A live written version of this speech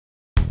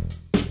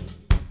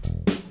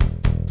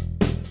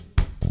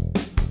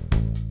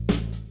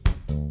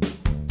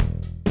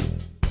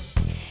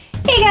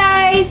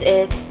guys,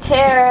 it's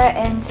Tara,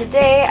 and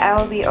today I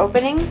will be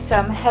opening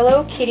some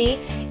Hello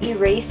Kitty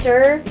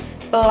eraser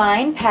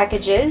blind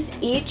packages.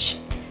 Each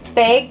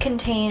bag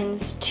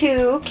contains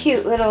 2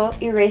 cute little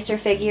eraser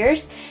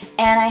figures,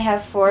 and I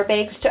have 4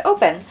 bags to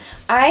open.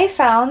 I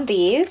found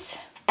these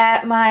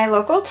at my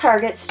local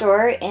Target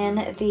store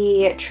in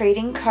the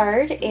trading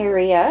card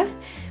area.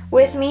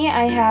 With me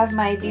I have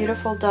my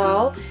beautiful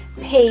doll,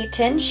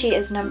 Peyton. She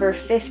is number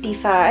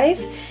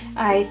 55.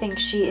 I think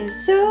she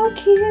is so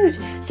cute.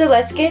 So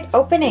let's get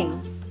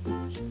opening.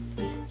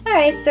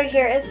 Alright, so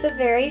here is the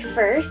very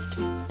first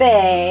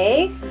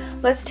bag.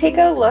 Let's take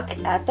a look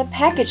at the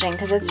packaging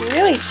because it's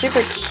really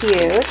super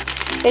cute.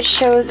 It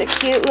shows a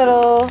cute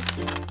little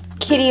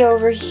kitty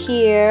over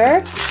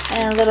here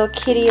and a little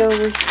kitty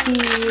over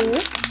here.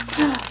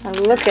 And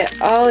look at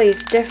all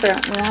these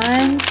different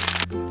ones.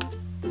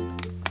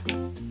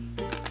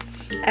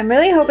 I'm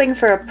really hoping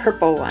for a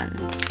purple one.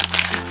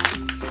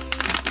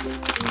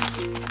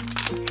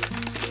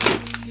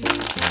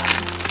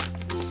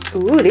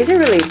 Ooh, these are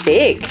really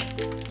big.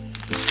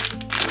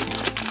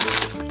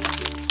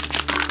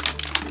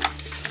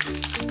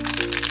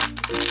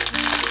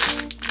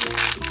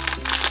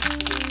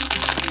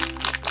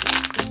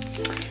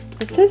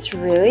 This is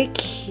really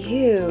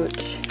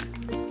cute.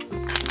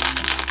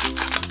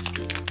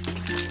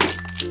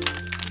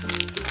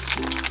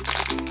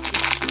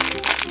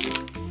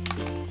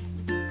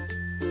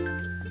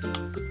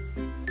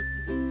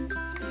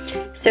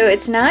 So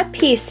it's not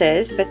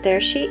pieces, but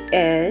there she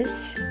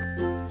is.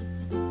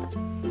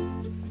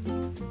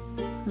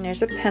 And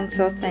there's a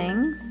pencil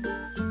thing.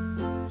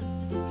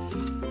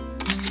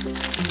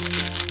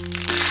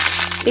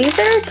 These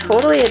are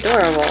totally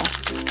adorable.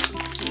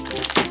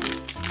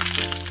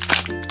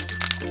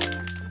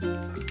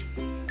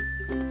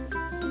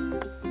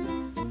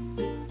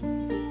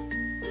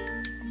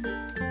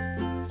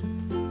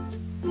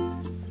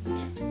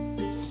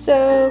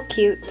 So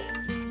cute.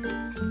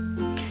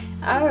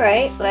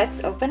 Alright,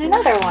 let's open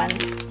another one.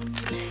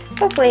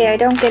 Hopefully I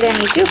don't get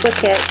any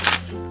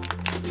duplicates.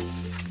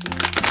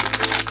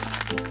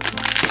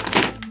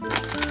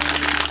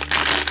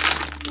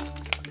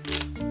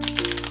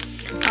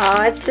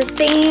 Oh, it's the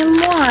same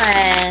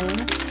one.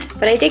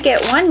 But I did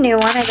get one new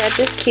one. I got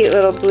this cute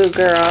little blue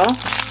girl.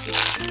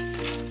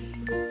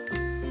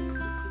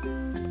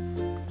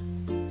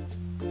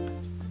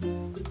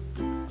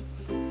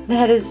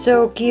 That is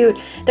so cute.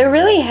 They're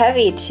really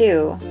heavy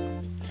too.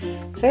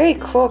 Very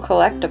cool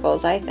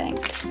collectibles, I think.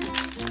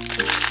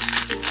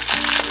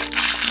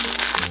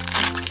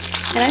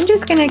 And I'm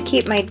just gonna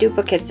keep my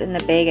duplicates in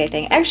the bag, I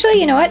think. Actually,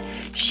 you know what?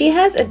 She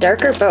has a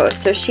darker bow,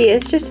 so she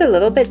is just a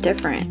little bit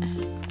different.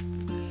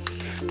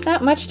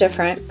 Not much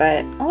different,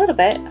 but a little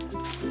bit.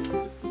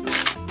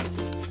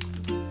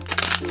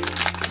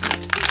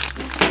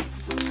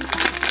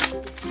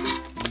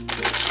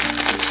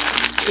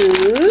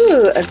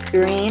 Ooh, a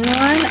green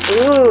one.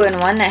 Ooh,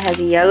 and one that has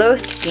yellow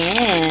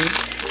skin.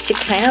 She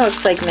kind of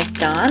looks like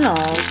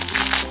McDonald's.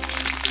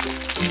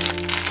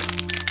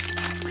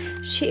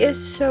 She is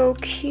so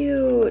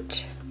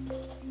cute.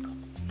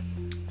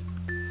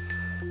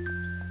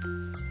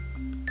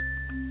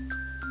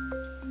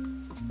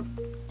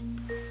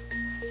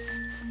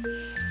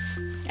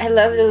 I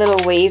love the little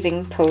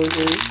waving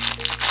poses.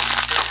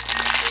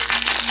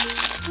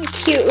 A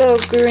cute little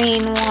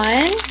green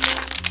one.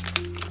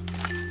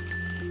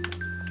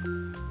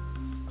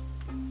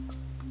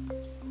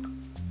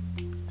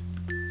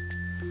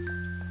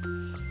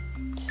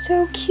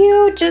 So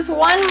cute. Just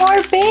one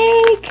more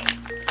bag.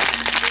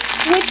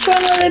 Which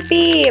one will it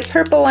be? A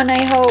purple one,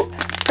 I hope.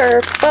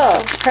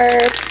 Purple.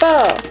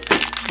 Purple.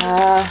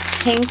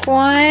 Pink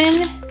one.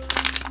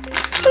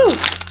 Ooh,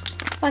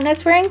 one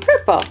that's wearing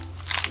purple.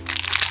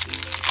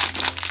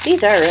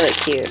 These are really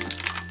cute.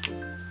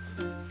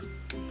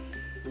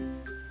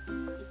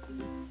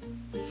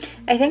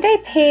 I think I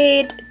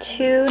paid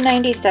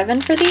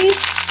 $2.97 for these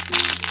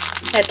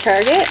at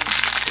Target.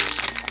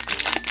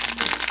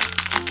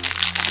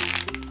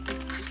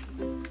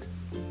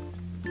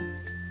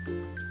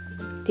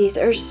 These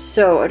are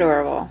so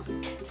adorable.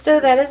 So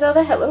that is all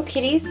the Hello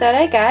Kitties that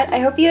I got. I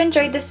hope you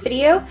enjoyed this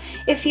video.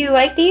 If you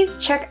like these,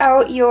 check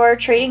out your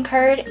trading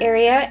card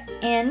area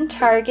in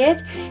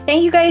Target.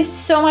 Thank you guys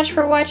so much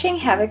for watching.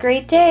 Have a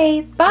great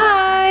day.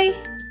 Bye!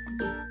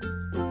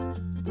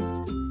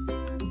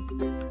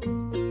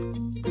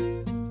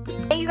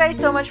 Thank you guys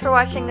so much for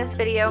watching this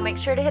video. Make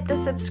sure to hit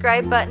the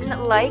subscribe button,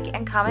 like,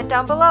 and comment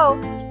down below.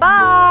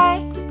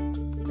 Bye!